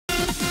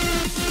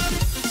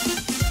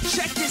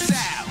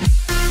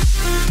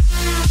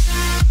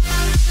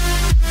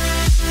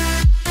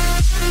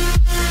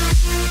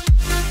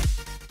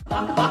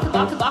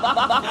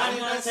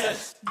99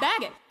 cents.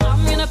 Bag it.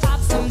 I'm gonna pop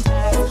some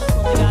tags.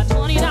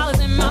 Only got $20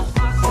 in my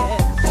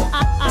pocket.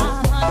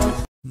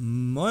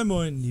 Moin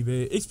moin,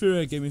 liebe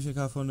XperiaGaminG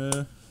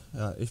Freunde.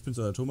 Ja, ich bin's,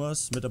 euer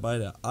Thomas. Mit dabei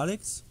der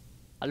Alex.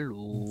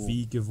 Hallo.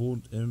 Wie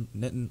gewohnt im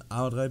netten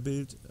Arma3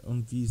 Bild.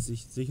 Und wie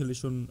sich sicherlich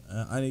schon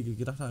einige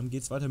gedacht haben,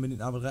 geht's weiter mit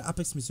den Arma3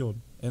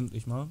 Apex-Missionen.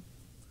 Endlich mal.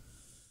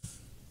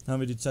 Haben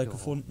wir die Zeit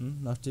gefunden,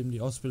 nachdem die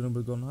Ausbildung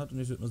begonnen hat. Und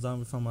ich würde mal sagen,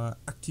 wir fangen mal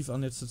aktiv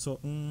an jetzt zu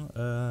zocken.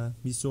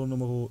 Mission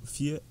Nummer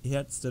 4,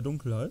 Herz der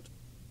Dunkelheit.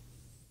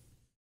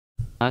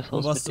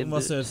 Und was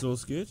da jetzt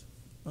losgeht,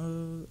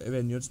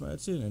 werden wir uns mal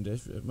erzählen. In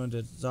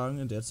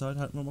der Zeit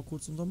halten wir mal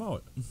kurz unser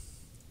Maul.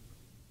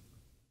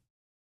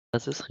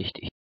 Das ist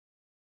richtig.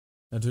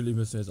 Natürlich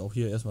müssen wir jetzt auch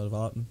hier erstmal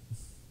warten.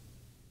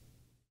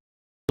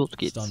 Los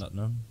geht's. Standard,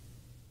 ne?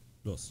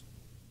 Los.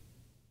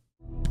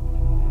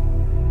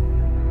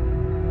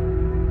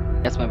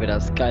 Erstmal wieder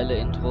das geile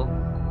Intro.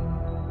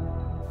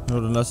 Ja,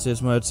 dann lass dir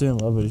jetzt mal erzählen,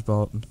 würde ich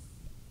behaupten.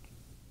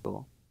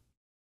 So.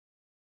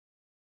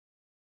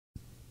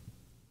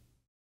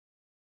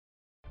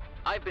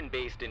 I've been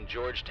based in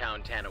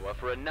Georgetown, Tanawa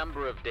for a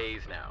number of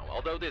days now.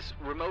 Although this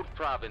remote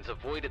province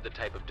avoided the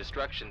type of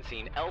destruction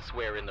seen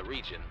elsewhere in the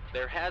region,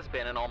 there has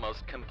been an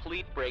almost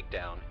complete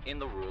breakdown in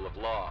the rule of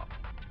law.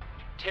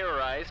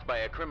 Terrorized by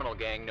a criminal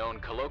gang known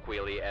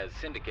colloquially as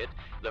Syndicate,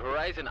 the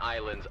Horizon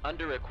Islands'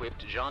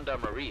 under-equipped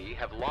gendarmerie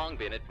have long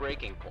been at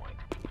breaking point.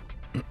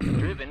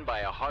 Driven by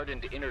a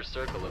hardened inner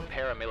circle of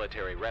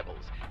paramilitary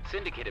rebels,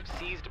 Syndicate have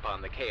seized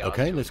upon the chaos.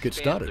 Okay, let's get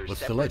started.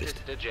 What's the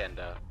latest?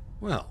 Agenda.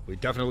 Well, we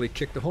definitely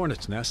kicked the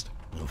hornet's nest.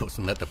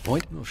 Wasn't that the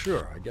point? Well,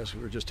 sure. I guess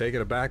we were just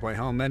taken aback by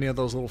how many of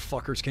those little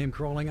fuckers came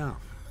crawling out.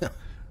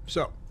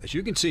 So, as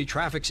you can see,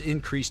 traffic's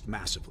increased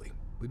massively.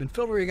 We've been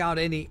filtering out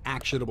any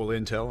actionable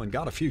intel and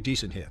got a few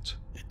decent hits.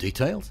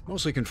 Details?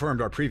 Mostly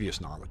confirmed our previous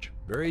knowledge.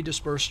 Very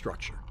dispersed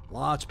structure.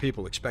 Lots of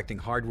people expecting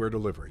hardware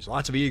deliveries.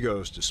 Lots of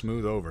egos to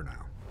smooth over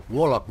now.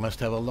 Warlock must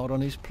have a lot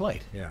on his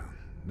plate. Yeah.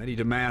 Many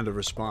demand a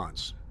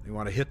response. They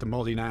want to hit the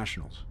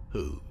multinationals.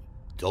 Who?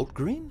 Dolt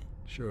Green?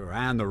 Sure,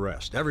 and the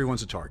rest.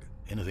 Everyone's a target.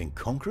 Anything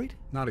concrete?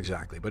 Not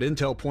exactly, but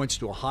intel points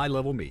to a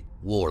high-level meet.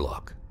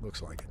 Warlock.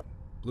 Looks like it.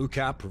 Blue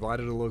Cap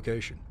provided a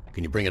location.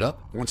 Can you bring it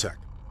up? One sec.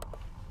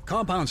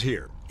 Compound's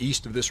here,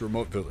 east of this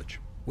remote village.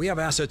 We have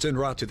assets en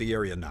route to the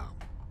area now.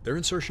 Their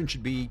insertion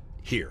should be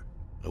here.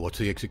 What's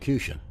the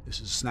execution? This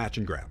is snatch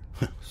and grab.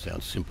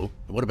 Sounds simple.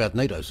 What about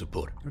NATO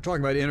support? We're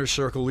talking about inner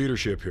circle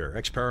leadership here.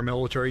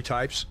 Ex-paramilitary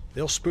types.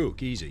 They'll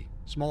spook, easy.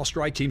 Small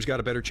strike team's got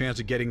a better chance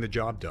of getting the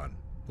job done.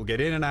 We'll get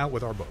in and out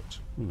with our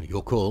boats.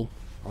 Your call.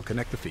 I'll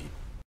connect the feed.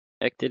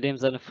 Eck dir dem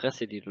seine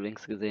Fresse, die du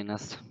links gesehen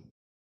hast.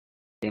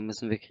 Den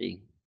müssen wir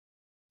kriegen.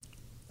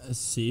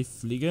 Safe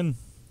fliegen.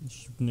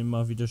 Ich nehme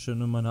mal wieder schön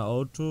meine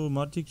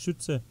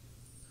Automatikschütze.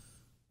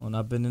 Und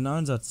ab in den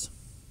Einsatz.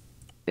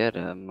 Ja,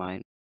 der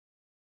meint.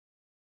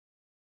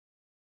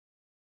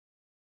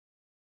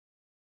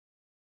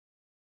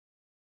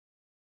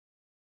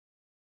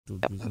 Du,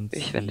 Ja, wir sind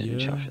ich wende den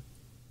hier. Scharf.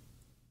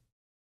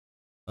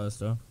 Alles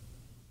klar.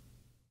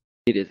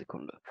 Jede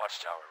Sekunde.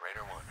 Watchtower,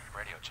 Raider 1,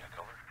 radio check,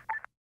 over.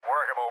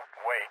 Workable,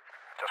 wait.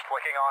 Just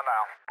clicking on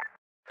now.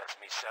 That's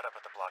me set up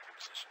at the blocking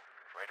position.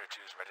 Raider 2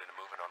 is ready to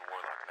move in on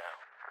Warlock now.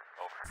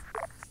 Over.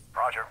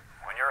 Roger.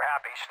 When you're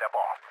happy, step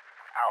off.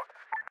 Out.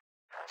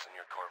 All's in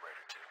your court,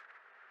 Raider 2.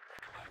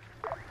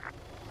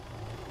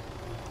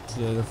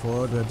 Stell dir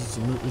vor, du hättest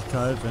die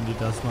Möglichkeit, wenn die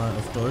das mal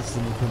auf Deutsch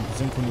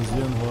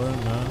synchronisieren wollen,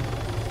 ne,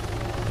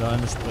 da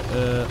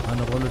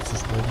eine Rolle zu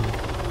sprechen.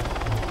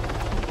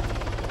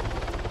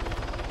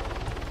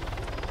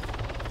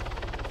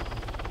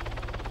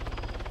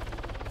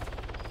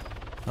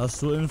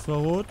 Hast du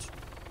Infrarot?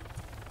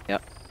 Ja.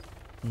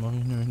 Dann mache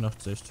ich nämlich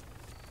Nachtsicht.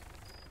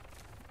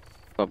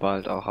 Aber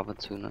halt auch ab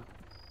und zu, ne?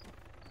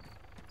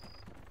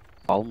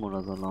 Baum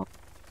oder so noch.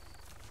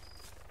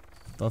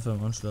 Waffe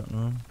im Anschlag,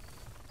 ne?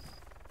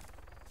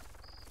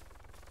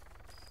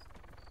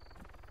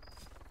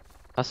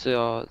 Hast du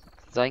ja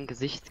sein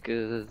Gesicht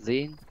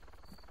gesehen?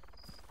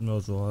 Ja,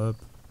 so halb.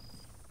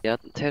 Er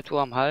hat ein Tattoo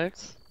am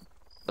Hals.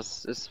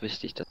 Das ist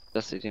wichtig,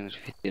 dass sie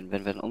identifizieren,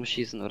 wenn wir ihn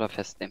umschießen oder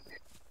festnehmen.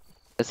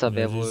 Besser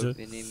wäre wohl,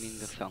 wir nehmen ihn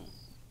gefangen.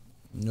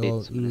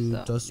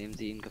 Ja, das... Nehmen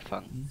sie ihn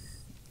gefangen.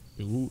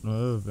 Ja gut,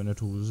 ne, wenn er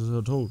tot ist, ist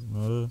er tot,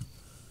 ne.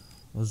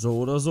 So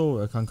oder so,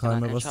 er kann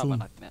keinem mehr was tun.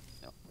 Mehr.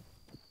 Ja.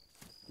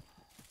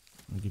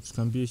 Dann gibt's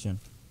kein Bierchen.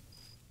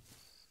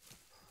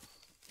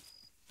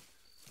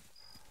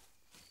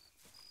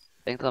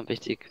 Denk dran,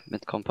 wichtig,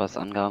 mit Kompass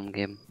Angaben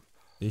geben.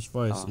 Ich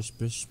weiß,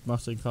 Ja. ich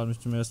mach den gerade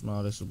nicht zum ersten Mal,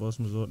 Alex, du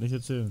brauchst mir so nicht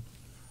erzählen.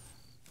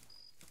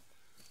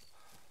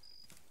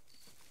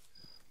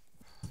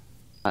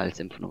 Als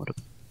Infonode.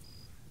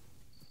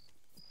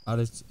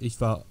 Alex, ich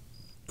war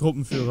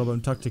Gruppenführer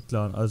beim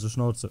Taktikclan, also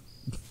Schnauze.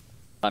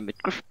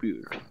 Damit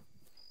gespült.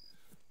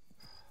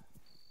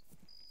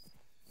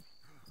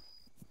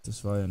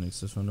 Das war ja nichts,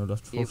 das war nur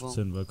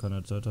 0815, weil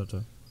keiner Zeit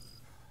hatte.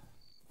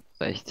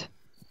 Echt.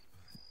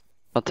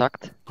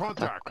 Kontakt.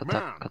 Contact,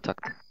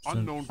 Kontakt.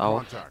 Unknown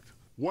Auf. contact.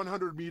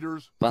 100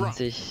 meters.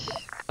 20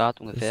 Grad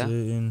Ich ungefähr.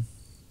 sehe ihn.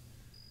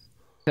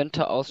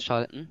 Könnte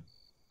ausschalten.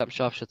 Ich habe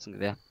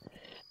Scharfschützengewehr.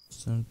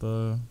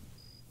 Standby.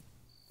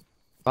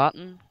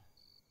 Warten.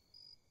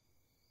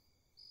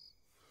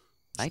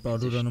 Spar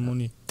du deine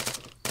Muni.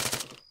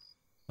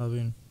 Hab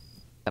ihn.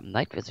 Ich hab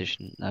Night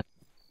Vision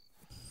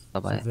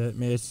dabei. Wer hat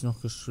mir jetzt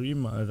noch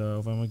geschrieben, Alter?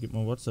 Auf einmal gibt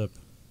man WhatsApp.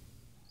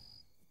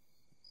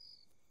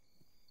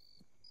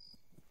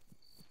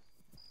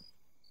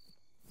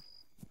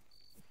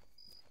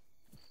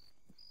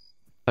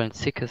 Ein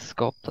sickes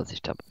Scope, das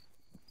ich habe.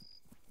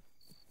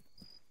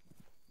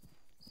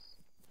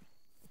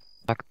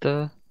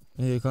 Akte.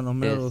 Hier kann noch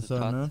mehr los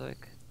sein, ne?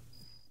 Fahrzeug.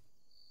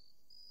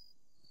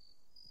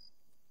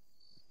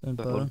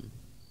 Standby. Verbunden.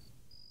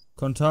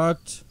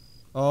 Kontakt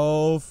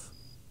auf.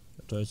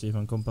 Da sehe ich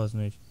meinen Kompass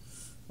nicht.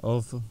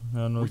 Auf,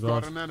 ja, 0 We've got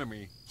Grad. an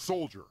enemy.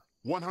 Soldier.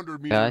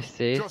 100 meters. Ja, ich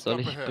sehe. just Soll up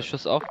ich ahead.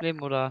 Beschuss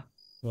aufnehmen oder?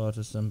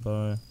 Warte,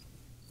 Standby.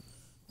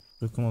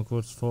 Ich rücke mal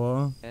kurz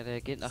vor. Ja, der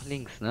geht nach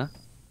links, ne?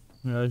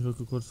 Ja, ich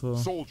rücke kurz vor.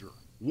 Soldier.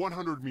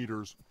 100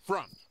 meters.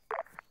 Front.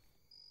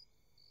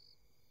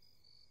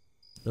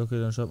 Okay,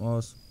 dann schreib mal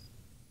aus.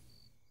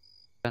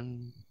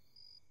 Dann.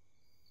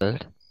 Der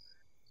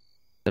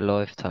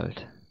läuft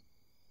halt.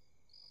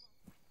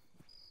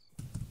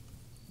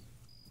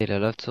 Okay, der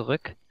läuft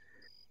zurück.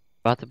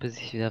 Warte, bis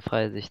ich wieder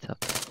freie Sicht habe.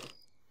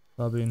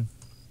 Hab ihn.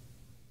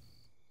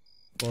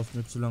 Brauchst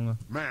mir zu lange.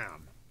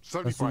 Man. Hast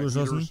du 75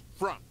 geschossen? meters.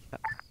 Front.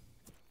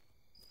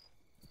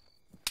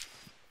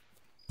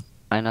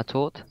 Einer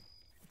tot.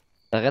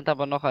 Da rennt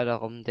aber noch einer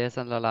rum. Der ist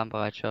an der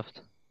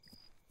Alarmbereitschaft.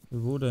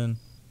 Wo denn?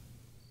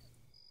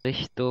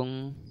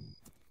 Richtung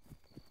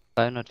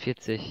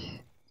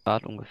 340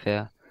 Grad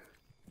ungefähr.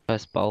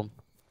 Scheiß Baum.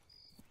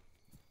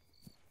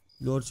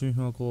 Lotsch mich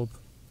mal grob.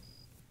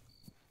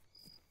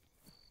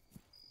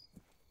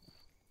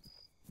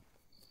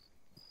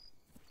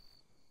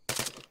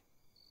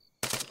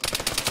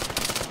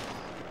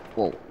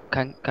 Wow.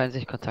 Kein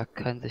Sichtkontakt.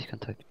 Kein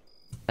Sichtkontakt.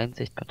 Kein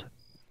Sichtkontakt.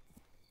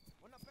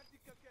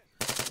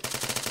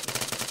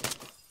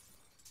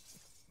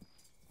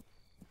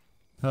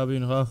 Hab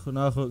ihn,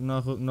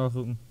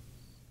 nachrücken.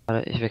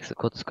 Warte, ich wechsle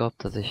kurz Scope,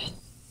 dass ich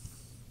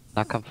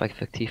Nahkampf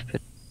effektiv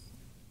bin.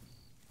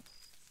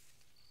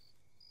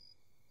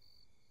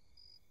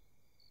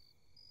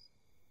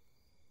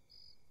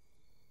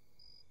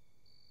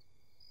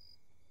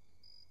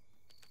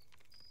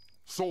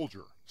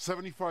 Soldier.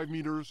 75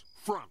 meters.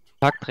 Front.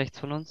 Kontakt rechts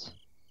von uns.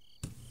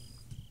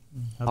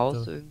 Hab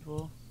Haus da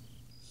irgendwo.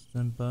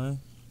 Standby.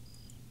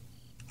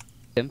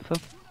 Kämpfe.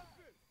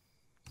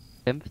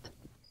 Kämpft.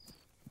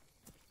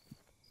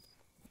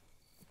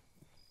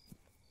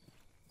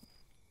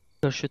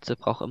 Der Schütze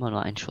braucht immer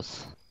nur einen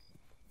Schuss.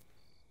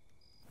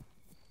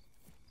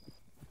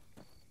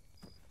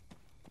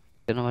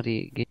 Hier nochmal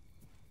die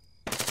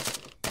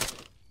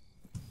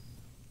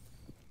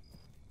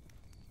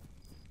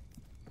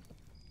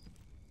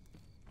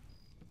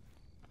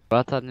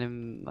Warte an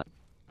dem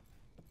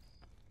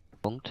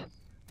Punkt.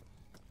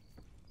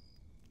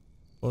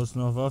 Brauchst du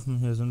noch Waffen?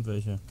 Hier sind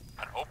welche.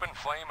 An open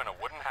flame in a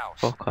wooden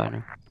house. Braucht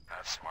keine.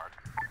 That's smart.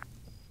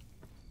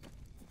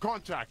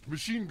 Contact.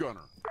 Machine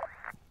gunner.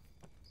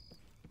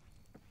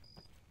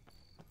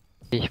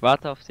 Ich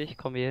warte auf dich,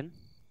 komm hier hin.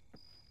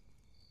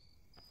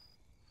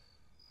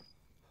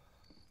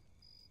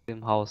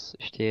 Im Haus,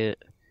 ich stehe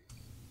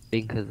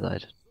linke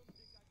Seite.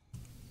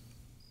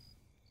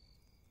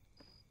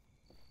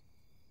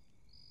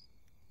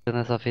 Dann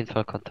ist auf jeden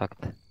Fall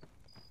Kontakt.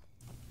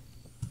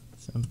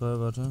 Standby,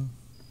 warte.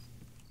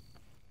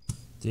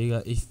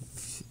 Digga, ich...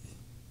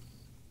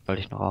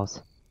 Wollte ich noch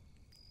raus.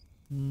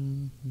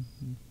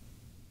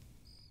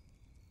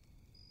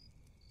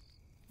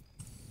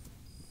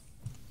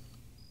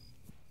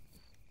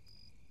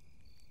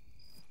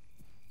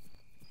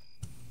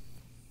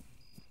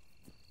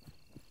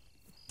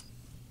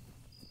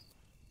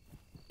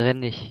 Renn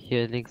nicht,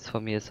 hier links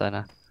von mir ist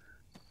einer.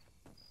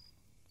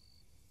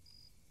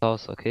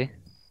 Haus, okay.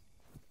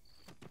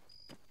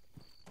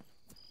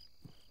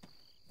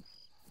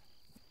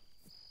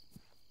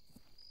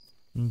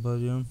 Bei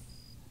dir?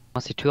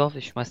 Mach die Tür auf,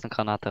 ich schmeiß eine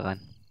Granate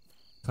rein.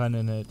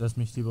 Keine, ne, lass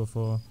mich lieber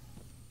vor.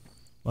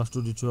 Machst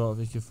du die Tür auf,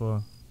 ich geh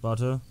vor.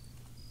 Warte.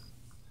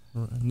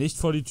 Nicht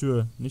vor die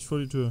Tür, nicht vor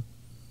die Tür.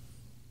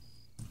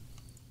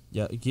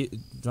 Ja,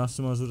 machst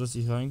du mal so, dass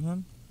ich rein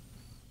kann?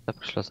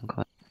 Abgeschlossen,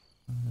 Kreuz.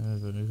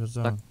 Ja, würde ich gerade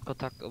sagen.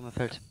 Kontakt um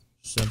Feld.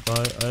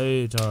 Standby,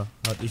 Alter,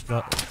 ich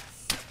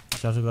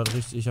habe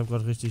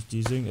gerade richtig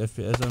die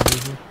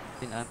FPS-Anrufe.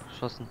 Bin einfach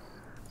geschossen.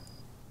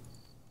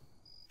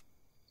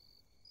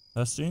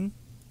 Hast du ihn?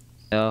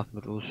 Ja,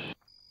 mit US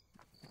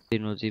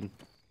 1007.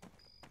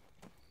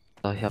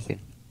 So, ich hab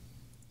ihn.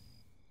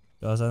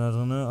 Da ist einer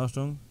drinne,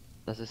 Achtung.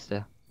 Das ist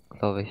der,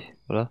 glaube ich,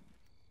 oder?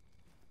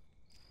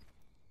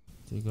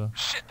 Digga.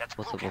 Shit, that's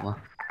Große Blue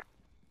Bomber.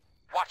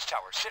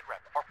 Watchtower,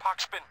 sitrep. Our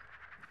POC's been...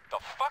 The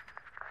fuck?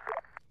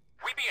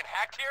 We being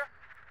hacked here?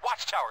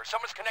 Watchtower,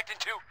 someone's connecting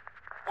to...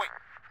 Wait.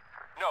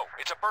 No,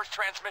 it's a burst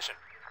transmission.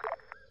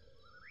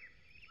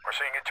 We're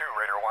seeing it too,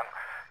 Raider 1.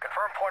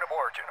 Confirm point of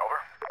origin, over.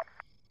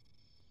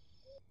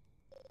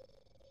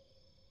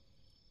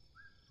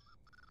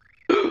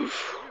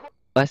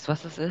 Weißt du,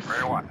 was es ist?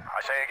 Radar 1, I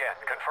say again,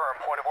 confirm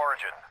point of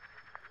origin.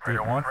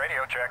 Radar 1,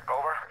 radio check,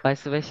 over.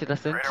 Weißt du, welche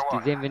das sind? Radar 1,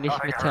 Die sehen wir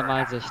nicht mit nothing heard,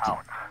 Thermalsicht. out.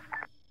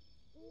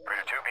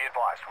 Radar 2, be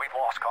advised, we've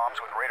lost comms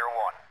with Radar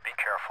 1. Be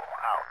careful,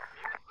 out.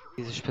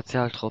 Diese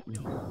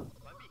Spezialtruppen.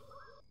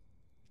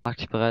 Mach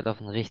dich bereit auf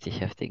einen richtig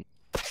heftigen.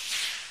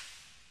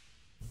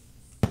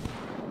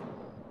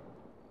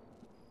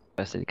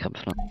 Weißt du, die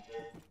kämpfen.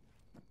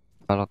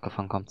 Ballon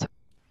gefangen kommt.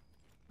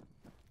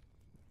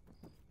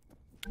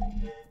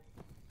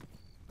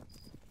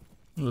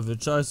 Das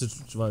wird scheiße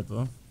zu weit,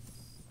 wa?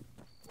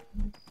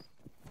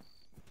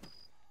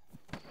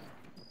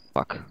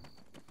 Fuck.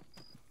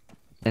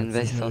 In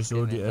welches schnell Haus so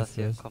gehen die wir das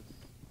hier? FPS. Komm.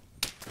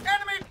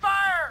 Enemy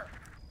fire!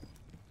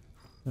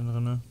 Bin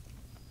drinne.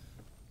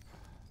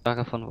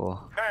 Frage von wo?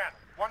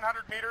 Man,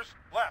 100 meters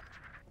left.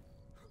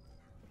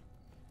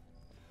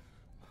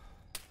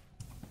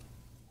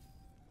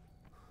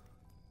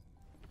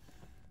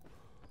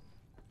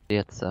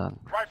 Jetzt sagen.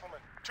 Rifleman,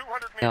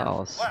 200 meters Ja,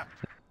 aus. left.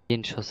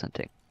 Jeden Schuss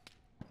entdecken.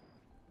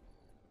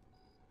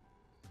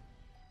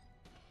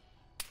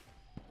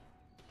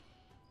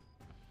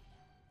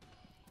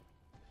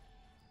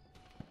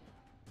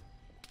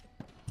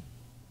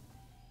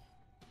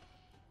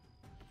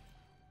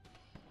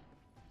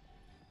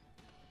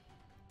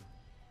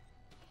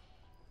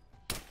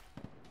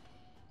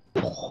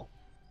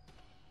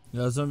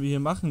 Ja, was sollen wir hier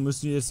machen?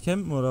 Müssen wir jetzt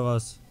campen oder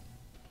was?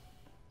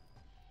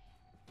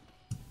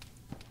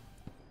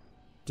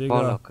 Digga.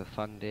 Warlock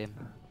gefangen dem.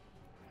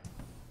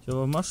 Ja,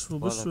 aber Masch, wo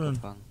bist du Warlock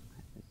denn? gefangen.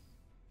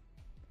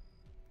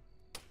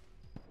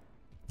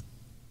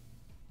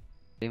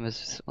 Dem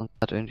ist und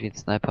hat irgendwie einen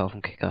Sniper auf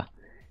dem Kicker.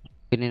 Ich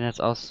bin ihn jetzt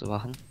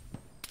auszumachen.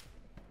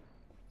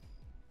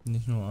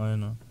 Nicht nur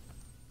einer.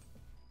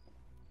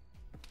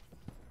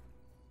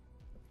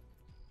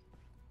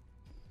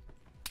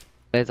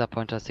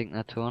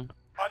 Laserpointer-Signaturen.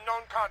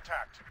 Unknown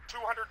contact,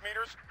 200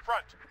 meters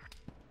front.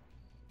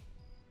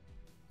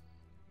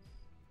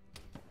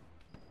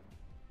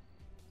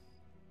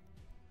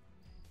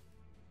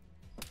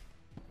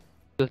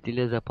 Durch die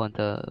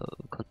Laserpointer.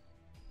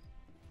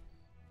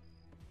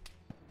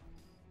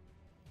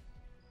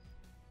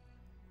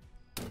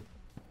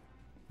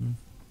 Man,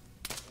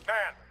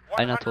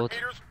 Einer 100 tot.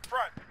 meters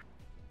front.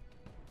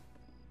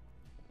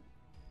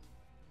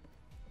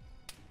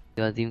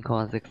 Ja,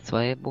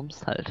 7,62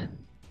 bumst halt.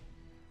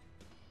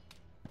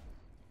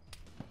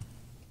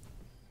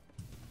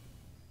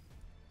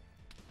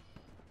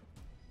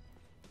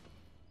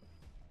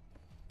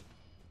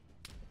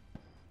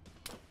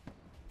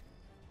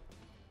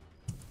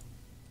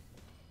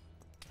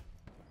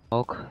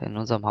 Auch in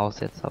unserem Haus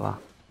jetzt aber.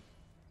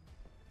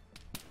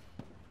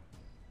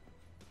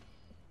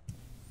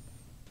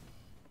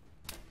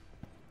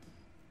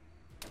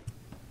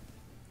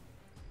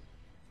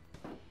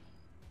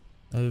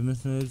 Ey, wir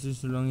müssen jetzt nicht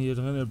so lange hier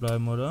drinnen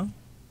bleiben, oder?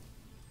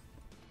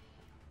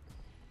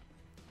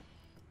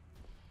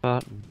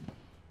 Warten.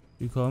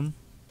 Wie kommen?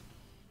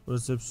 Oder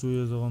selbst du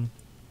hier so rum?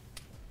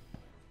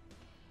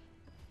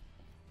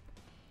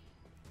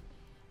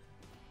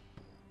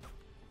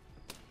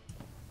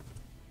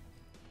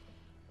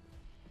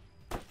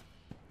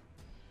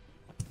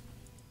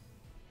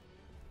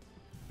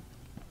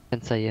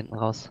 Fenster hier hinten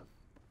raus.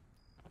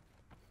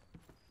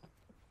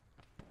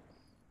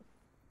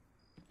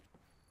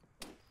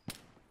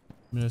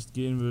 Wenn es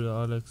gehen würde,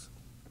 Alex.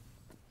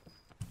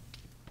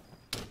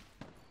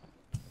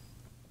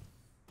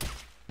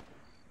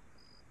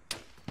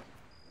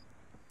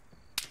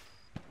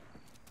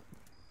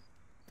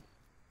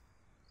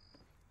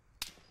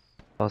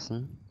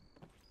 Draußen.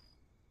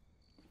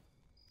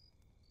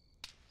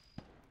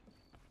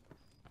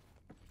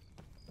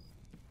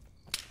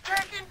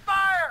 Taking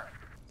fire!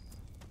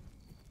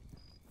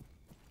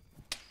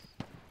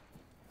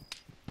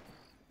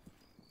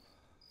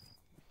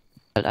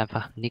 Halt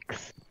einfach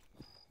nix.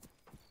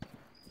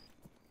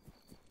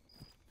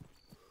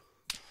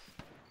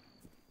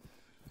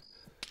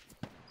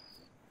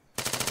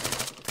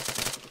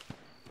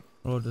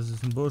 Oh, das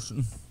ist ein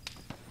Buschen.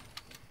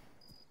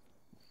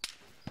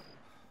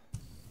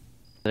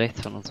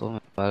 Rechts von uns rum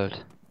im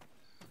Wald.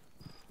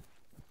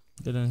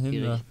 Ja, dann Die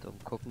hinter. Richtung.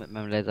 Guck mit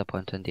meinem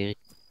Laserpointer in die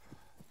Richtung.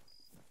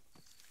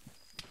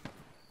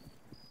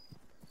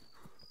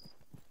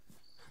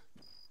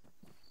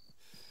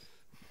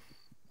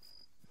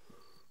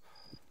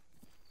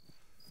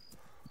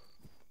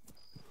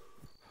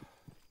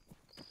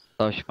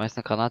 So, ich schmeiß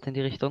eine Granate in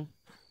die Richtung.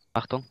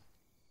 Achtung.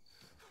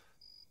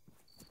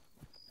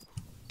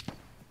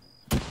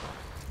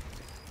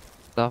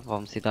 So,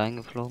 warum ist sie da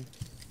eingeflogen?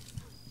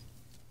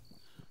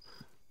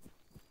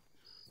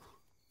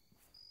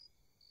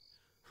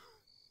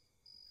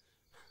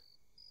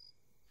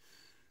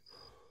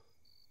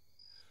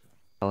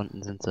 Da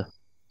unten sind sie.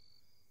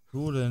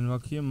 Wo denn?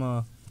 Markier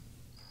mal.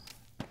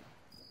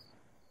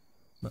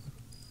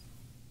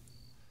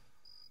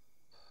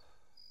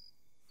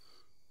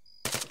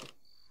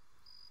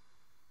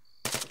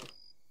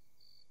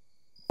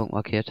 Punkt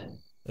markiert.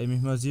 Ey,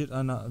 mich visiert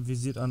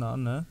einer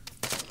an, ne?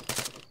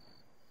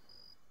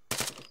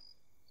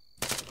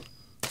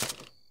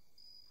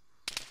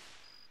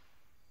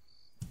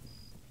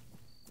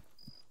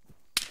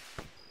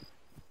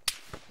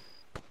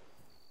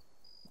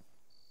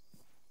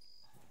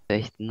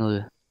 Echt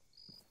null.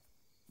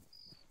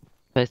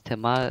 Scheiß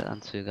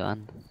Thermalanzüge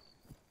an.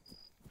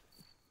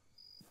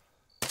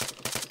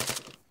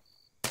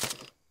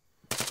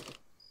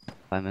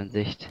 Beim in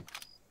Sicht.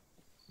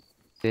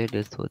 Okay,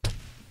 der ist tot.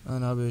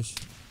 Einen habe ich.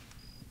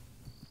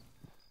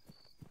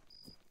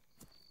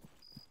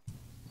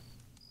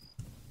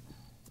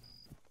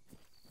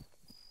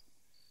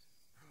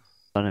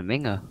 War eine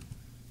Menge.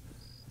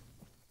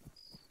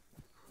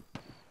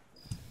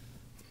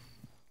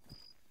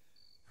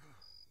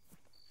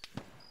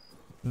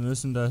 Wir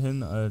müssen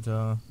dahin,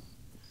 Alter.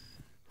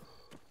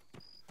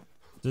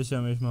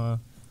 Sicher mich mal.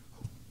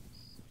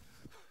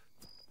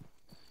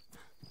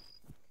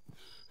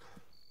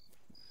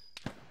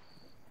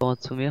 Komm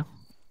zu mir.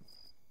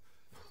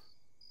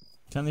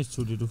 Kann nicht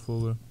zu dir, du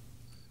Vogel.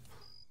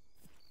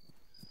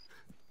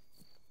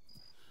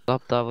 Ich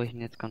glaub, da wo ich ihn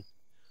jetzt kann.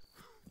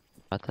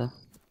 Warte.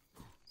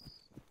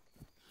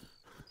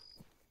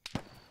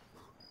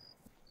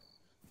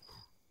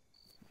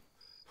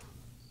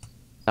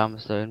 Da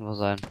müsste er irgendwo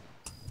sein.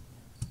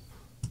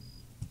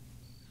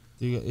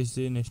 Digga, ich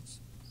sehe nichts.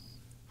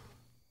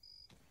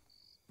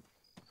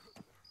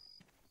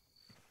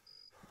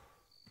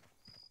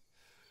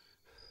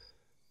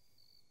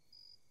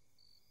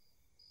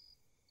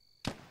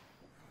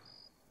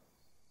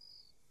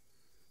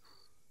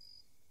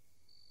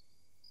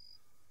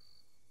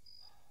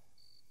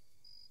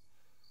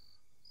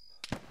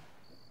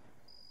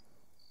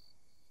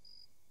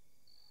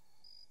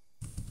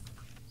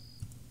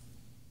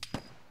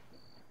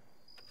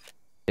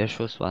 Der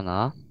Schuss war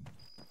nah.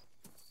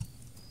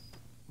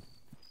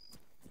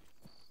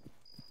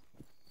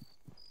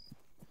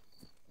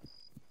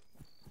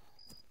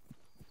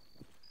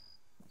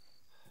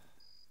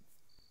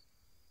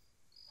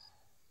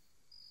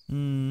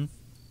 Hm.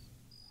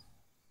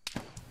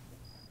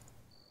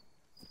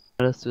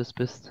 Dass du es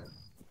bist.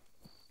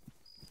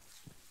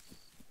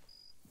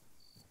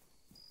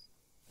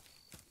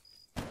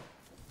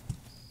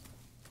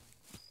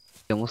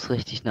 Der muss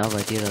richtig nah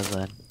bei dir da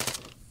sein.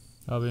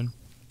 Hab ihn.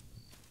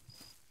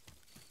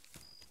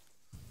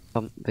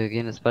 Komm, wir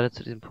gehen jetzt weiter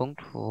zu diesem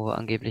Punkt, wo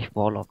angeblich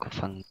Warlock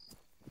gefangen.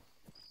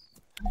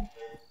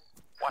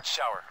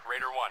 Watchtower,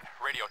 Raider 1,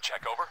 radio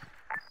check, over.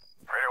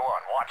 Raider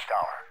 1,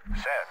 Watchtower.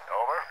 Send,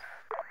 over.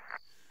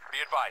 Be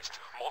advised,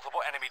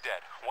 multiple enemy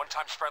dead. One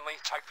times friendly,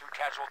 type 3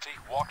 casualty,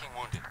 walking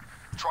wounded.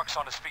 Truck's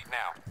on his feet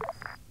now.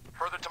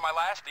 Further to my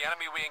last, the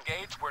enemy we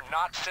engaged were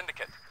not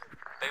syndicate.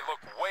 They look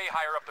way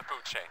higher up the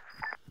food chain.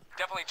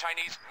 Definitely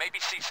Chinese,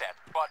 maybe CSAT,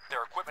 but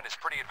their equipment is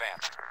pretty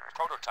advanced.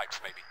 Prototypes,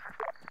 maybe.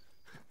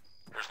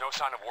 There's no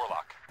sign of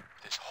Warlock.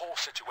 This whole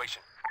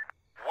situation.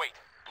 Wait,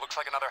 looks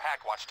like another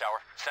hack, Watchtower.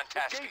 Send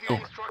tasking. Gave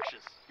you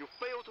instructions. You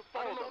failed to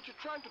follow. I don't know what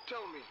you're trying to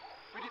tell me.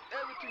 We did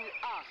everything you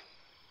asked.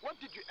 What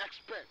did you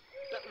expect?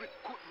 That we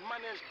could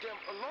manage them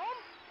alone?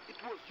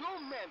 It was your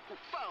man who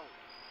found.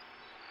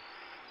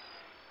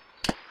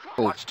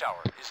 Watchtower,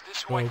 is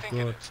this who I think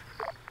it is?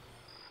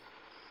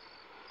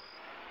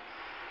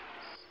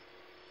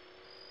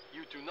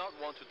 You do not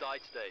want to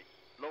die today.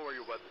 Lower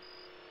your weapon.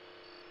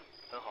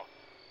 很好，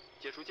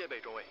解除戒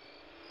备，中尉。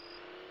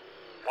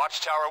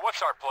 Watchtower,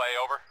 what's our play,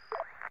 over?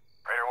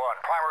 Raider 1,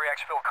 primary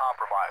exfil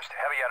compromised.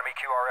 Heavy enemy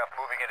QRF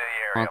moving into the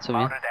area. Answer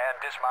me. Mounted and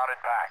dismounted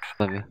packs.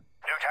 Bei mir.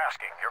 New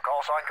tasking. Your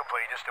call sign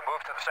complete is to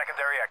move to the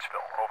secondary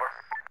exfil. Over.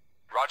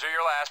 Roger,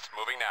 your last.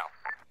 Moving now.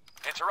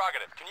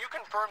 Interrogative. Can you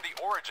confirm the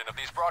origin of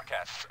these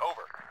broadcasts?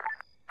 Over.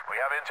 We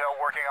have intel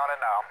working on it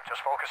now.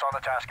 Just focus on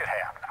the task at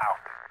hand. Out.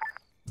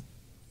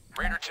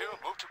 Raider 2,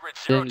 move to grid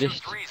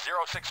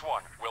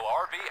 023061. Will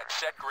RV at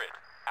set grid.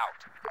 Out.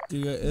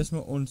 Digga,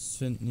 erstmal uns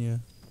finden hier.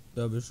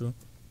 Da bist du.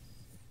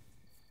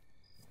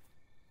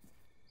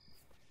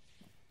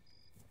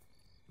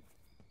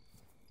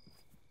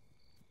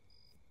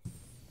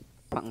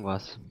 Packen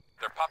was.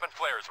 They're popping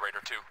flares,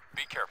 Raider 2.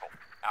 Be careful.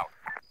 Out.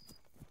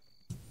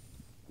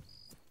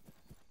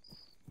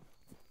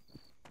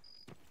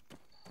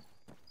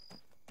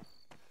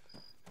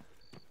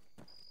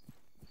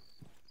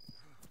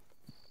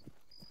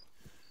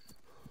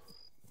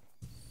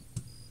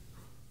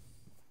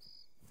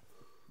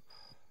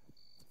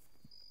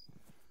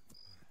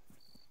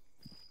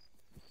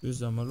 Ist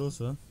ja mal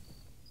los, wa?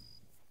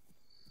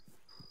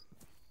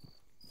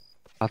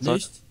 Fahrzeug.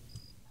 Nicht?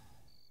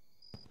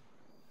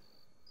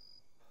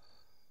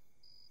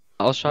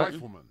 Ausschalten.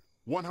 Rifleman,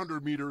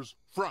 100 meters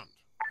front.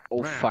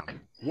 Oh Man, fuck.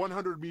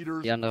 100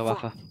 meters Die andere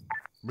Waffe. front.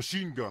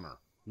 Machine gunner,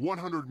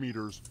 100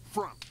 meters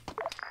front.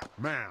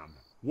 Man,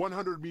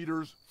 100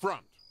 meters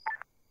front.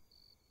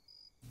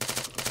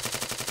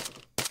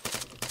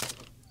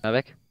 Na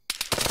weg.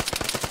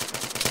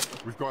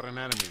 We've got an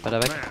enemy. Weiter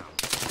weg. Man,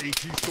 AT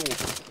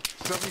soldier,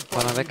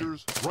 Weiter 75 weg.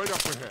 meters right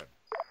up ahead.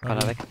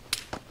 Weiter weg.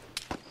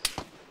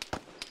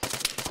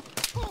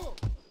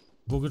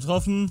 Wo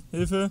getroffen?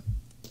 Hilfe?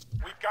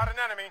 We've got an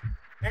enemy.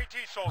 AT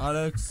soldier.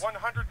 Alex.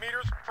 100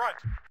 meters front.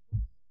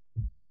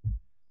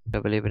 Ich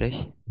überlebe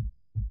dich.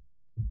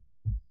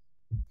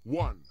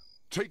 One,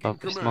 taking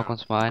So, ich smoke command.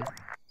 uns mal ein.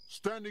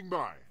 Standing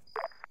by.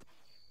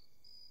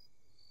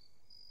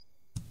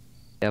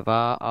 Der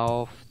war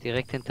auf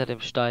direkt hinter dem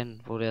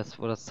Stein, wo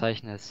das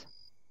Zeichen ist.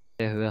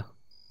 Der Höhe.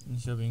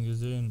 Ich habe ihn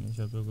gesehen. Ich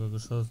habe sogar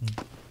geschossen.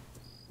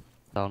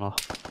 Da auch noch.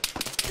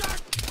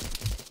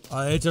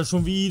 Alter,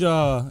 schon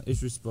wieder.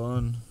 Ich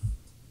respawn.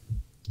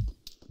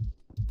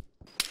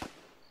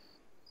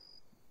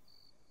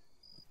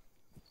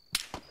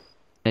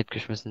 Nicht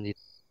geschmissen, die.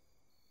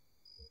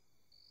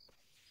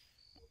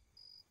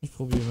 Ich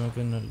probiere mal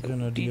Die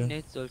Grenadier.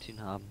 Nate sollte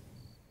ihn haben.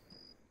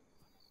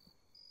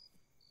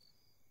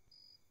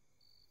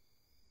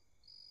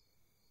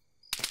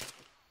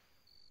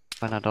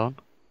 Einer down?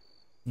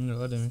 Ja,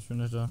 warte, ich bin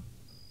nicht da.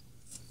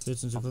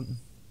 14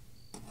 Sekunden.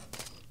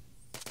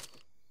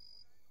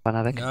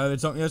 Einer weg? Ja, wir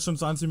zocken jetzt schon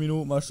 20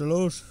 Minuten. Was ist da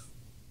los?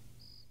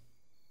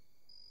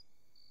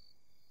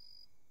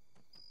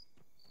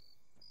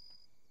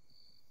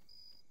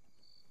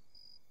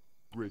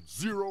 Grid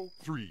 0,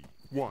 3,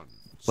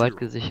 1, Weit 0,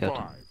 gesichert.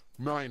 5,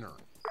 Niner.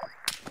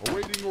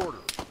 Awaiting order.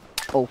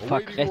 Oh fuck,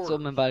 Awaiting rechts order.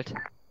 oben im Wald.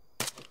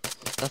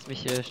 Lass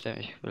mich hier stellen,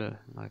 ich will.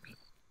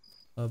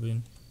 Hab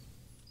ihn.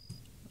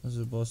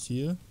 Also, Boss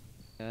hier.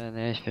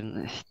 Nee, ich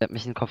hab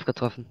mich in den Kopf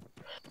getroffen.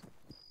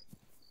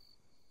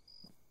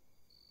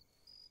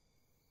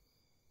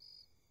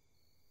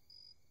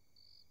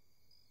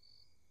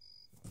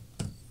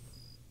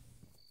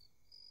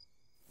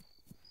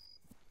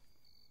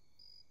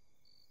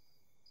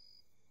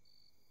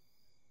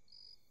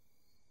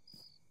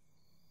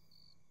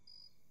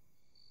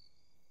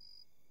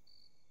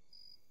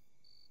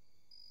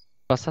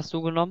 Was hast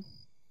du genommen?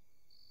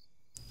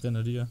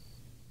 Grenadier.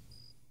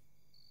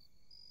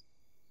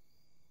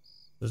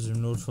 Dass ich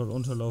im Notfall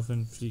Unterlauf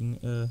hinfliegen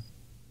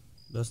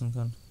lassen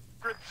kann.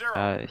 Grid 0,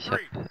 Ja, ich hab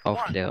 3,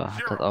 Aufklärer, 1,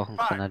 hat 0, auch einen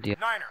 5, Grenadier.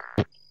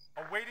 Niner.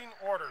 Awaiting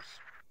orders.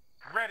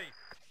 Ready.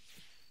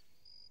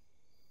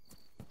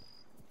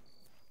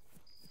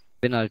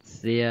 Bin halt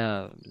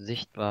sehr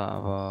sichtbar,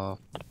 aber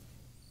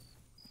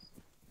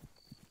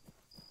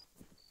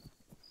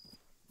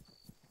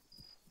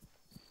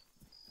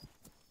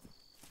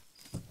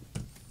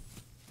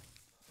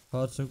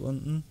Fahrzeug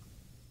unten.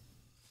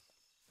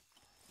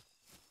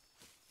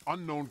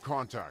 Unknown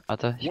contact.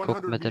 warte, ich guck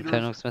 100 mit dem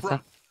meters Entfernungsmesser.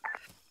 front.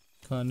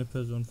 Keine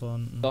Person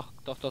vorhanden.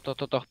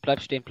 Doch,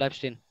 bleib stehen, bleib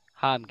stehen.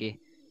 HMG.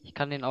 Ich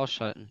kann den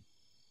ausschalten.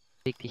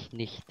 Leg dich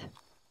nicht.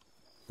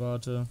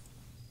 Warte.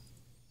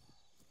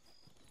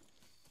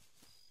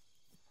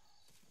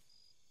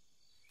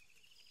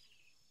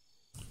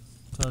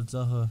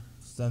 Tatsache.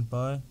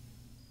 Standby.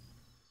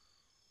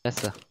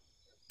 Messe.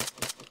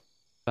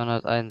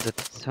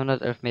 271,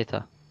 111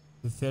 Meter.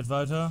 Fährt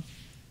weiter.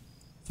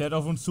 Fährt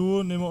auf uns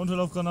zu. Nehmen wir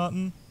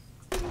Unterlaufgranaten.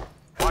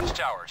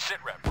 Watchtower,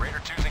 Sitrep. Raider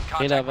 2's in contact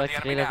Räder with weg,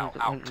 the enemy Räder now.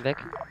 sind Out. unten weg.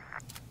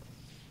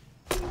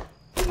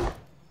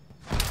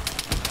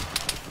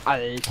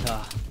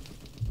 Alter.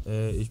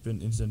 Ich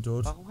bin instant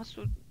tot. Warum hast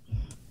du...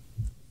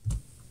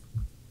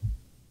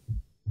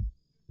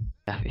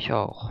 Ja, ich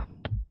auch.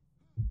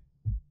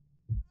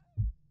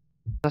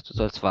 Ich dachte, du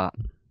sollst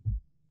warten.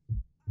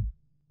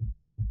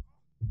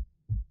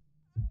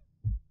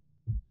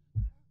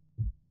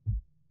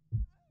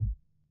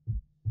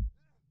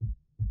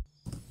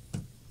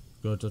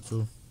 Gehört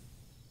dazu.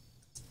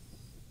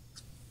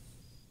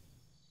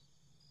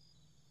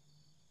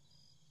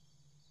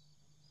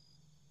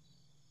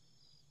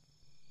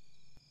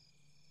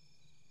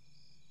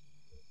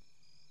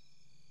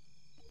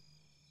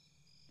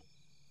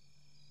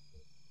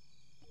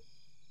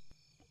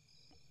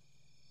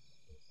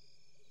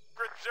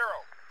 Grid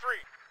 0, 3,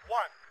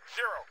 1,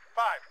 0,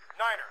 5,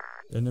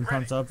 Niner. In den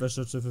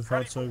Panzerabwehrschütze für Ready for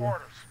Fahrzeuge.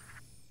 orders.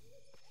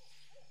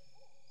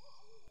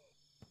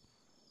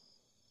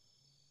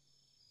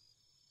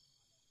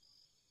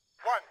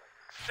 One,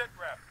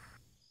 Sitrep.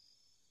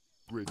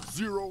 Grid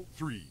 0,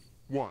 3,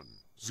 1,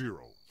 0,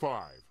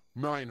 5,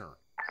 Niner.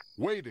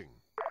 Waiting.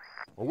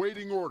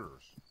 Awaiting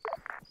orders.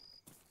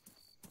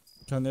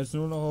 Kann jetzt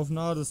nur noch auf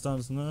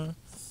Nahdistanz, ne?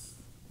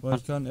 Weil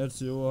ich kein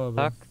RCO habe.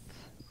 Takt.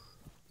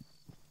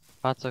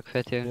 Fahrzeug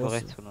fährt hier irgendwo Wo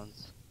ist- rechts von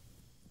uns.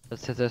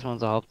 Das ist jetzt erstmal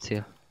unser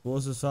Hauptziel. Wo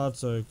ist das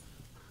Fahrzeug?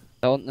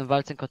 Da unten im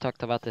Wald sind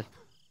Kontakte, warte.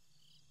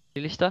 Die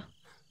Lichter?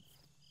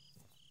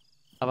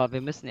 Aber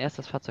wir müssen erst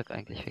das Fahrzeug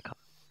eigentlich weg haben.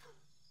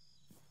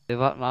 Wir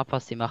warten mal ab,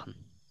 was die machen.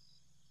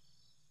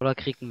 Oder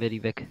kriegen wir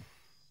die weg?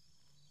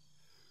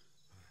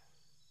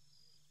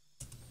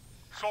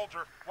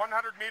 Soldier,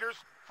 100 meters,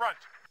 front.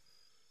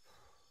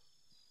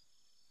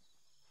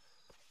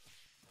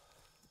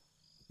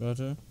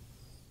 Warte.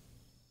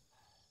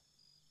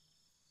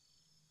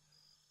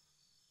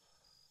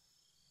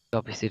 Ich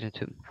glaube, ich sehe den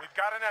Typen. We've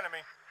got an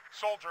enemy.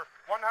 Soldier,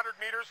 100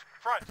 meters,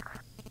 front.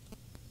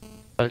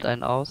 Fällt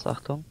einen aus,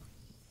 Achtung.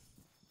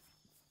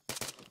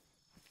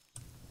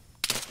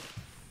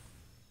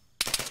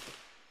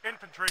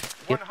 Infantry,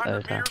 Gebt, 100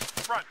 Alter. meters,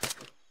 front.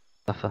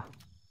 Waffe.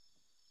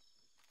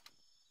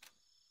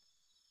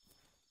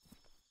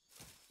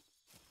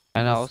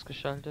 Einer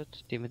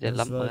ausgeschaltet, die mit der Alles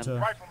Lampe weiter.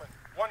 rennen. Rifleman,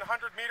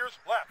 100 meters,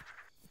 left.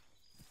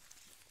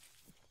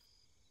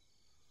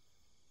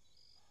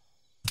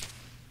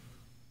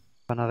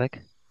 Einer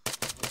weg.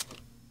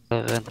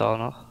 Der rennt auch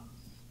noch.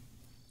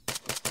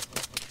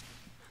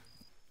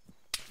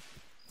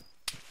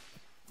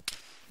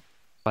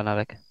 War er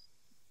weg.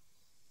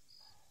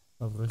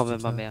 Aber Kommen richtig,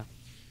 immer ja. mehr.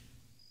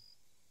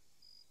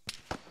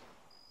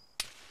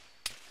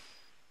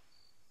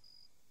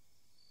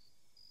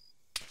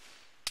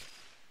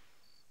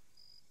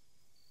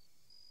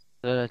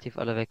 Relativ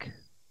alle weg.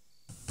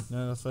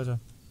 Ja, lass weiter.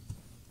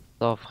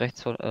 So, auf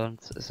rechts von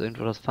uns ist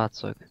irgendwo das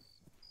Fahrzeug.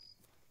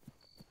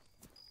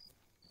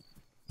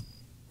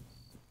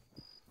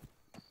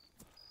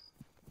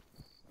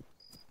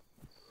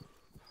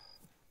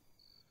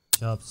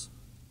 Ich hab's.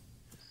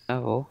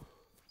 Ja, wo?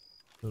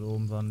 Dort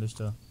oben waren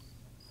Lichter.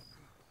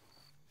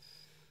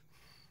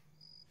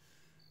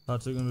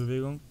 Fahrzeug in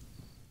Bewegung.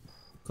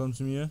 Komm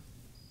zu mir.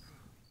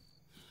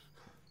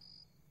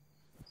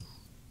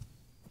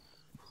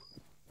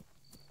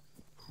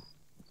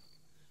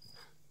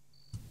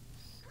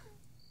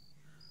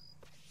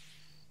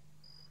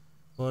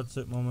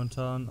 Fahrzeug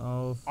momentan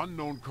auf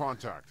Unknown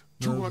contact.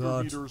 0 200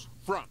 Grad. meters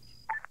front.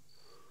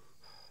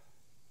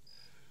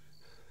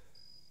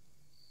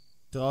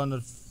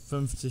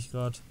 350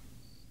 Grad.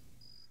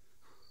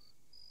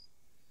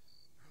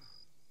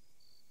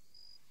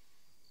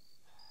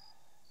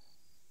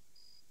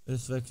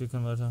 Ist weg, wir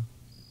können weiter.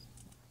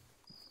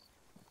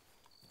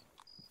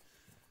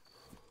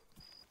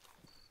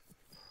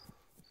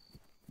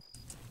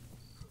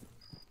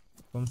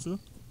 Kommst du?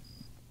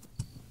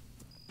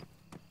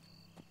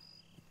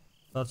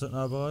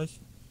 Fahrzeugnahbereich.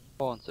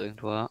 Vor uns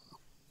irgendwo, ja.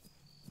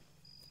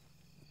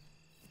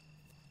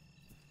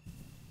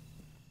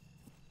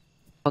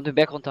 Kommt den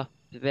Berg runter.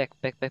 Den Berg,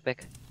 Berg.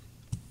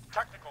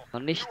 Technical. Noch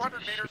nicht. 200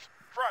 meters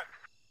front.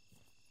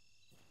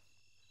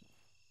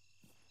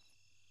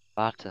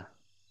 Warte.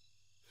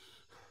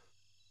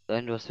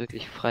 Wenn du hast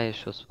wirklich freie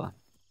Schussbahn.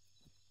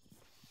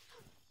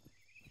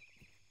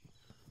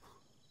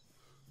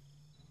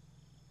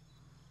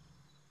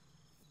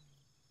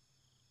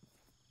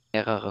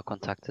 Mehrere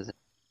Kontakte sind.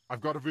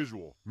 I've got a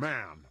visual.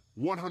 Man,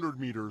 100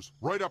 meters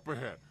right up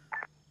ahead.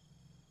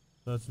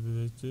 Fahrzeug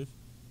bewegt sich.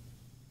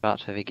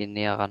 Warte, wir gehen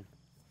näher ran.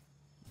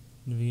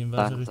 Wir gehen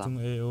weiter Langsam.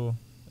 Richtung AO.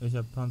 Ich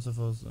hab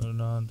Panzerfaust in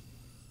der Hand.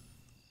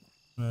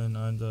 Schnellen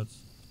Einsatz.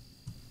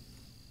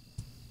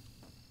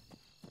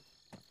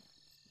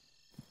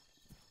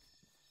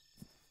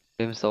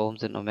 Problem ist, da oben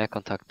sind noch mehr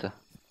Kontakte.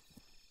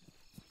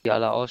 Die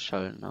alle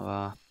ausschalten,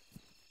 aber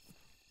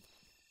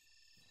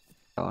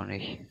auch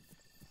nicht.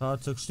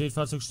 Fahrzeug steht.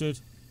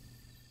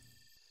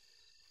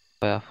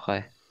 Feuer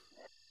frei.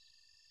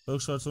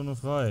 Rückschaltzone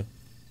frei.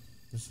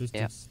 Das ist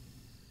wichtig. Ja.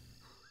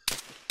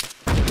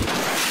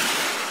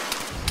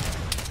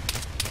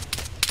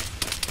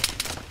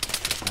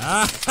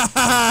 Ja,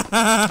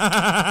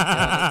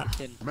 leg dich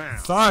hin. Man,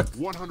 Fuck!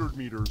 100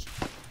 meters.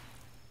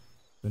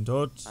 Bin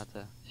tot.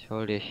 Warte, ich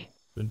hol dich.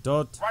 Bin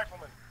tot.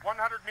 Rifleman,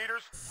 100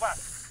 meters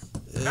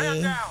left.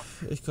 Stand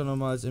down. Ich kann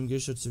nochmal als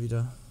MG-Schütze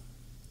wieder.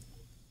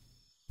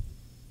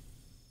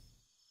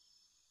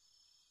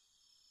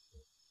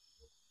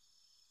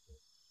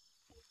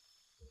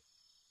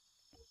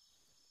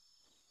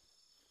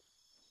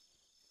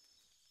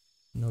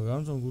 Ja, wir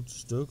haben so ein gutes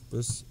Stück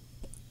bis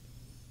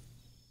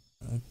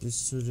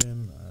zu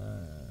dem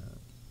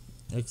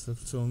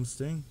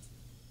Extraktionsding.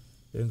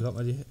 Wir haben gerade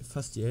mal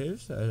fast die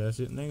Hälfte. Alter, das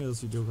wird ein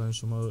längeres Video, kann ich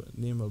schon mal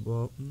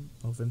behaupten.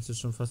 Auch wenn es jetzt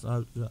schon fast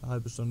eine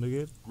halbe Stunde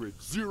geht. Grid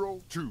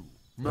 0, 2, Ja,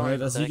 9,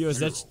 das Video ist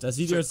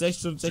 6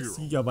 Stunden 6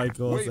 GB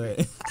groß,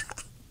 ey.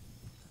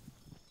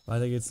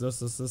 Weiter geht's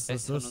los,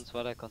 Rechts von uns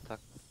war der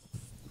Kontakt.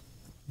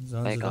 Sollen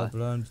sie da Egal.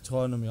 bleiben, die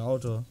treuen um ihr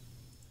Auto.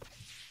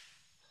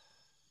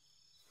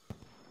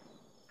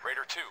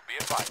 Raider 2, be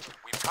advised.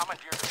 We've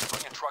commandeered a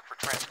civilian truck for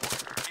transport.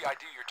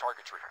 PID your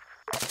target trigger.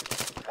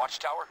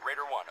 Watchtower,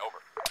 Raider 1, over.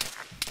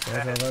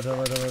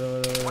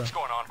 Weiter. What's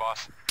going on,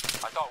 boss?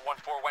 I thought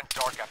 1-4 went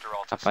dark after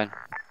all. Hab rein.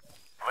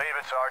 Leave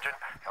it, Sergeant.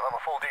 You'll have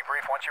a full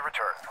debrief once you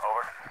return.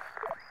 Over.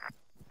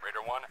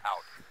 Raider 1,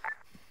 out.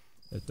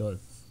 Ja, toll.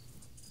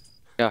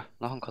 Ja,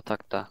 noch ein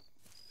Kontakt da.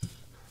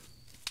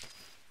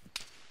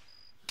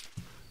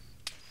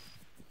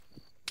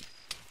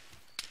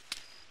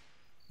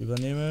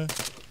 Übernehme.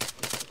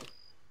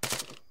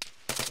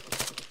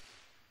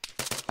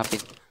 Hab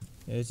ihn.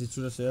 Ja, jetzt siehst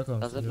du, dass du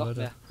herkommst. Da sind Geh noch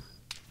weiter. mehr.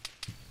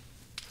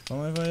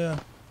 Komm einfach her.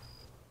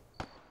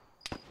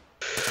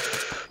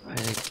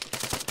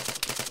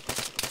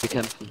 Wir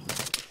kämpfen.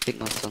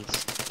 Ficken uns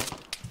sonst.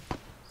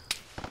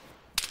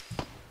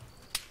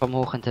 Komm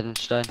hoch hinter den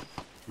Stein.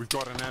 We've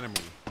got an enemy.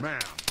 Man,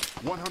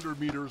 100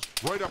 meters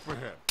right up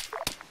ahead.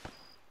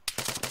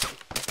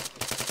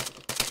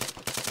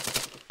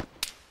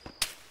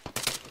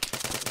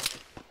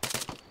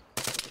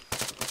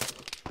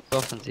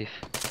 Offensiv.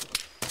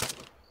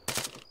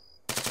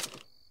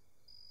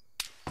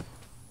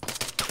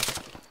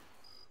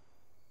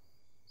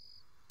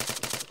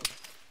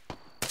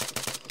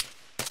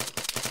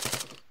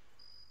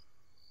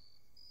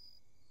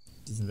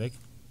 Die sind weg.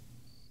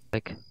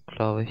 Weg,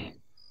 glaube ich.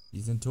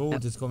 Die sind tot, Ja.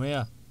 jetzt komm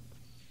her.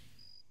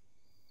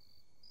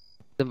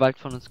 Im Wald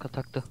von uns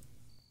Kontakte.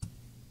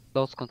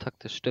 Klaus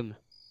Kontakte, Stimme.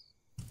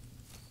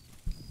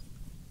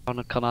 Hau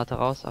eine Granate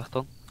raus,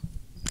 Achtung.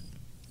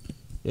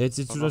 Ja, jetzt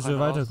siehst Komm du, dass noch wir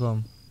einer raus.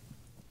 weiterkommen.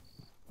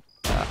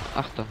 Ja,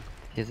 Achtung,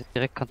 hier sind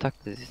direkt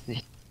Kontakte, sie ist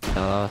nicht.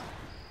 Ja.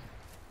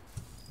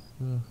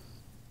 Ja.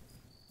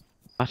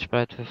 Macht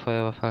bereit für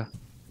Feuerwehrfall.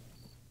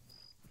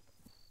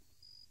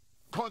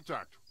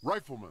 Contact,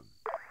 rifleman.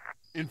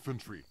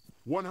 Infantry,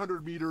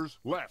 100 meters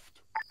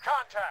left.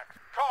 Contact!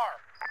 Car!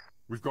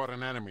 We've got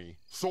an enemy.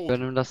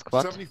 Übernimm Soldier, das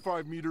Squad.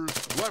 75 meters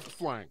left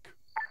flank.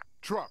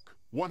 Truck,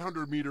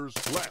 100 meters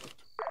left.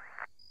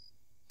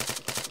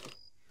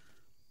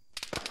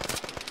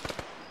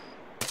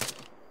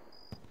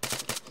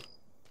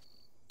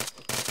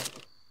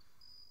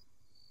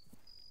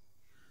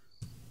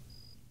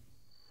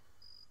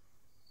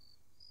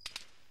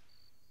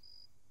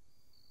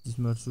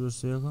 Diesmal zu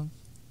das herkommen.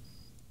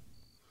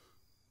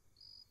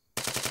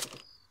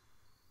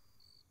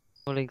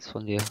 Nur links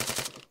von dir.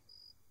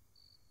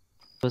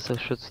 Größere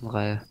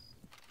Schützenreihe.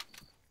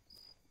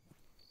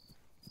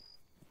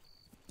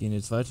 Gehen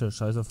jetzt weiter.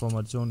 Scheiße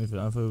Formation. Ich will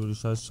einfach über die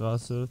scheiß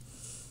Straße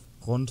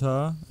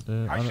runter. I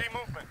see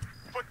movement.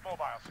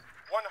 Footmobiles.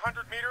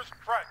 100 meters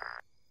front.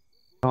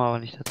 Komm aber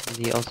nicht dazu,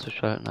 die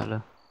auszuschalten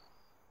alle.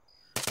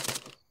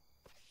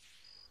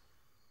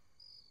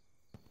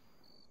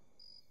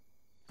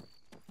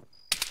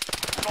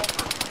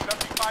 Soldier,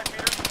 75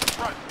 meters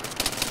front.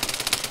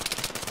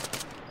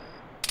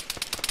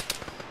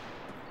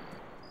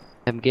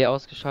 MG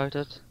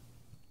ausgeschaltet.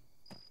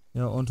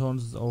 Ja, unter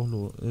uns ist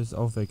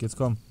auch weg. Jetzt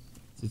komm.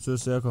 Sieh zu,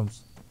 dass du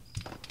herkommst.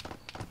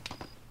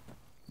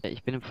 Ja,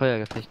 ich bin im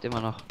Feuergefecht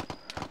immer noch.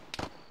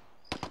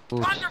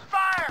 Gut. Under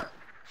fire!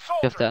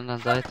 Ich auf der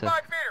anderen Seite.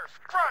 75 meters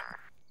front.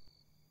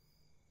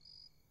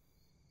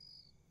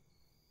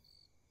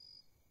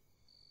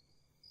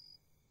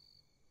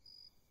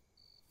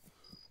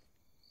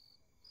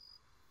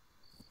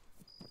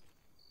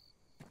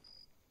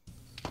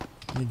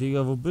 Nee,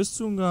 Digga, wo bist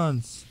du denn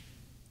ganz?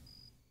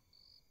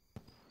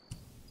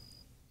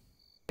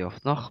 Wie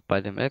oft noch?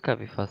 Bei dem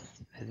LKW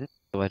fast. Wir sind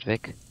so weit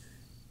weg.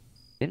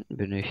 Hinten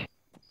bin ich.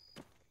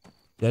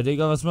 Ja,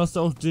 Digga, was machst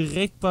du auch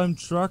direkt beim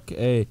Truck,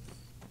 ey?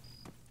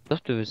 Ich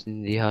dachte, wir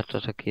müssen die hart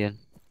attackieren.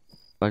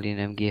 Weil die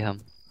eine MG haben.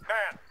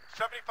 Man,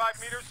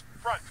 75 meters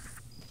front.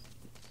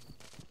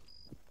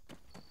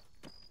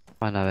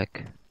 Meiner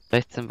weg.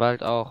 Rechts im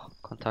Wald auch.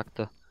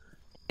 Kontakte.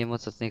 Nehmen wir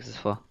uns als nächstes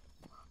vor.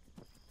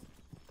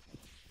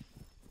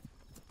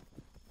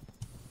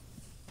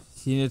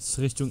 Hier jetzt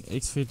Richtung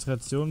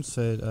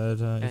Exfiltrationsfeld,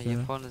 Alter. Ja,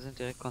 hier vorne sind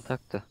direkt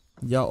Kontakte.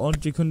 Ja,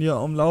 und die können ja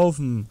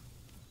umlaufen.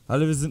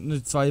 Alle, wir sind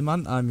eine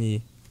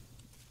Zwei-Mann-Armee.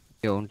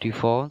 Ja, und die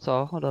vor uns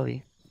auch, oder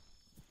wie?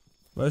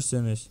 Weißt du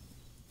ja nicht.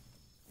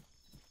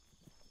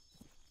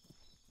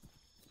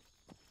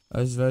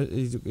 Also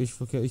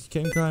ich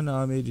kenne keine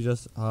Armee, die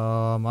das...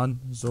 Ah, Mann,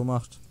 so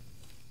macht.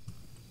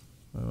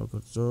 Mal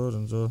kurz so,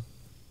 dann so.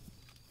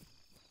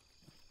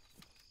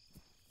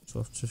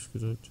 So auf Shift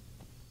gedrückt.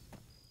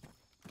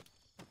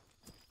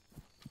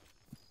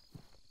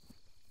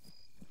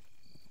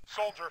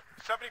 Soldier,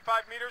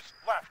 75 meters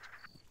left.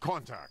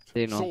 Contact,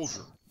 Sehen uns.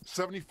 soldier,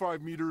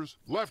 75 meters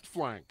left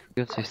flank.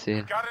 Die uns nicht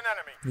sehen. Got an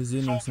enemy. Wir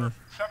sehen uns Soldier,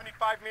 nicht.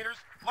 75 meters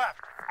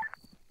left.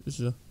 Ist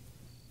ja.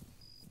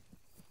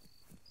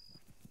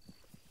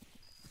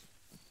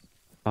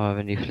 Aber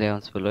wenn die Flare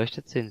uns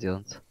beleuchtet, sehen sie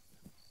uns.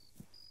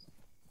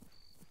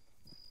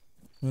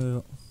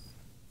 Ja.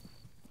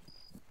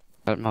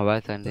 Halt mal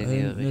weiter in Da die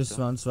hinten Nähe ist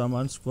zwar ein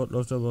Zwei-Mann-Squad,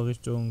 läuft aber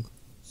Richtung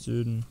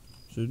Süden.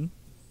 Süden?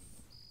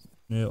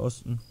 Nee,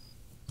 Osten.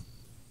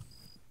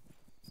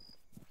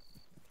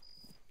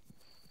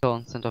 Vor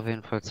uns sind auf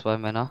jeden Fall zwei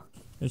Männer.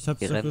 Ich hab's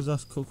Die doch rennen.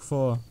 gesagt, guck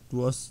vor.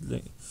 Du hast...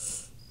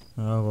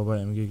 Ja, wobei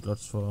MG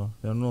glotzt vor.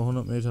 Wir haben nur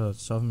 100 Meter,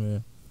 das schaffen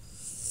wir.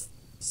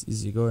 Ist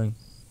easy going.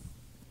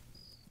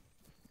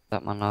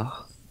 Sag mal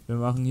nach. Wir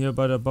machen hier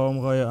bei der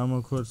Baumreihe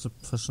einmal kurz eine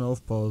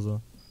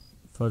Verschnaufpause.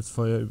 Falls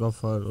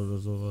Feuerüberfall oder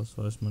sowas,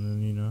 weiß man ja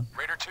nie, ne?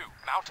 Raider 2,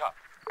 mount up.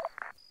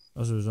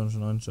 Achso, wir sollen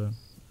schon einstellen.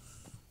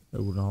 Ja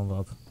gut, dann hauen wir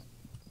ab.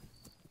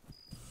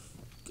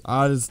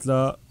 Alles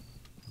klar.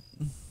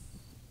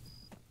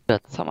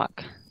 Der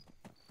Zamak.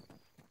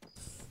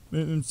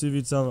 Mit dem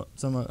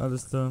Zivi-Zamak,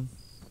 alles klar.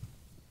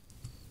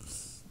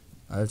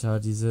 Alter,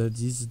 diese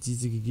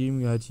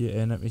Gegebenheit hier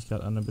erinnert mich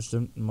gerade an eine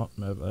bestimmten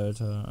Mod-Map,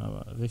 Alter.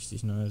 Aber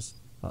richtig nice.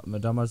 Hatten wir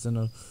damals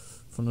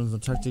von unserem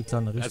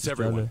Taktik-Clan eine richtig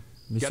geile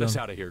Get us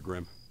Mission. out of here,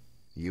 Grim.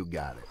 You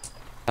got it.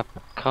 Ich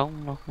hab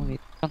kaum noch Munition.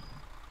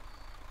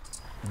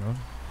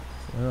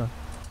 Ja.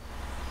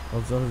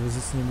 Hauptsache, wir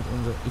sitzen hier mit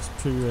unser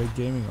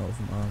XperiaGaminG auf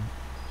dem Arm.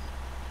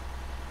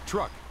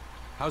 Truck,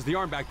 how's the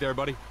arm back there,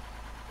 buddy?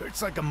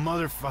 Hurts like a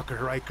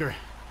motherfucker, Riker.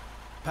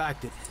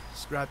 Packed it.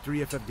 Strapped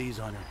 3 FFDs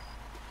on her.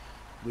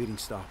 Bleeding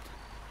stopped.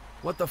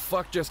 What the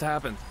fuck just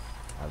happened?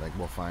 I think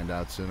we'll find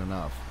out soon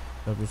enough.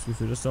 Ich habe das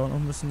Gefühl, das dauert noch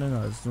ein bisschen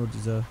länger als nur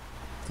dieser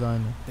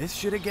kleine. This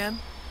shit again?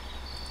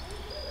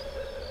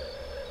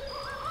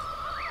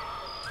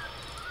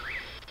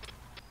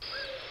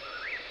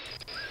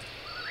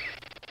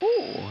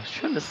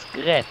 Schönes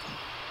Gerät.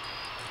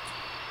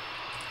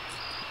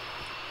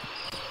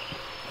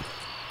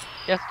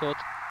 Er ist tot.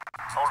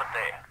 Hold it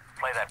there.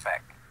 Play that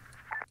back.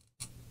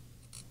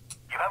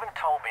 You haven't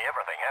told me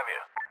everything, have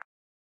you?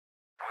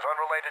 It was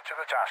unrelated related to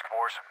the task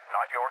force,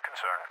 not your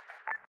concern.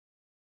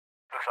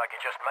 Looks like you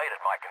just made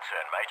it my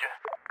concern, Major.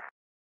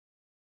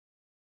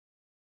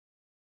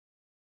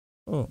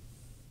 Oh.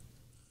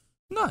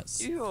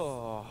 Nice.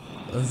 Ja.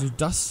 Also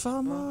das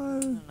war mal...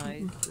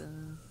 Nice.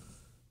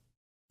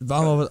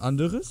 War mal was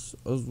anderes.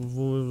 Also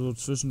wo wir so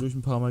zwischendurch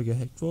ein paar Mal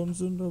gehackt worden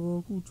sind,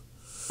 aber gut.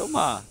 Guck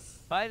mal,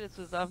 beide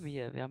zusammen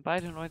hier. Wir haben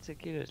beide 19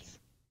 Kills.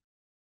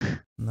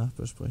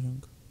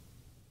 Nachbesprechung.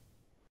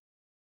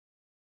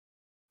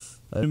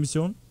 Eine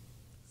Mission?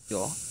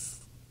 Ja.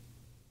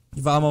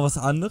 War mal was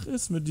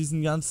anderes mit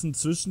diesen ganzen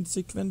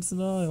Zwischensequenzen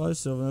da.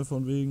 Weißt du, ja,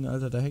 von wegen,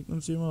 Alter, der hackt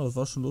uns jemand. Das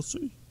war schon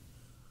lustig.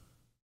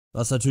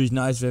 Was natürlich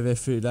nice wäre, wäre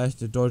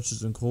vielleicht eine deutsche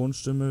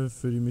Synchronstimme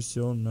für die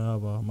Mission. Ne,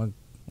 aber man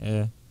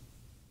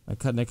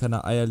kann ja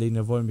keine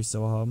eierlegende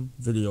Wollmilchsau haben.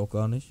 Will ich auch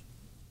gar nicht.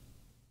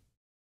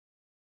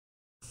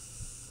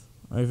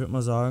 Aber ich würde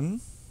mal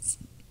sagen,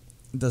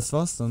 das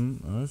war's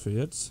dann für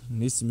jetzt.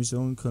 Nächste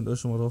Mission könnt ihr euch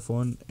schon mal drauf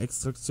freuen.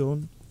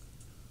 Extraktion,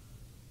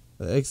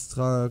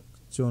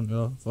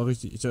 ja, war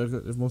richtig. Ich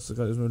musste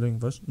gerade erstmal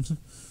überlegen, was?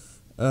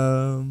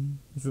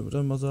 Ich würde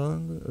dann mal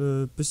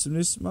sagen, bis zum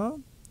nächsten Mal.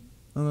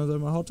 Und dann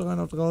sagen wir, haut rein,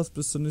 haut raus,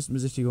 bis zur nächsten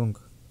Besichtigung.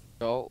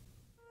 Ciao.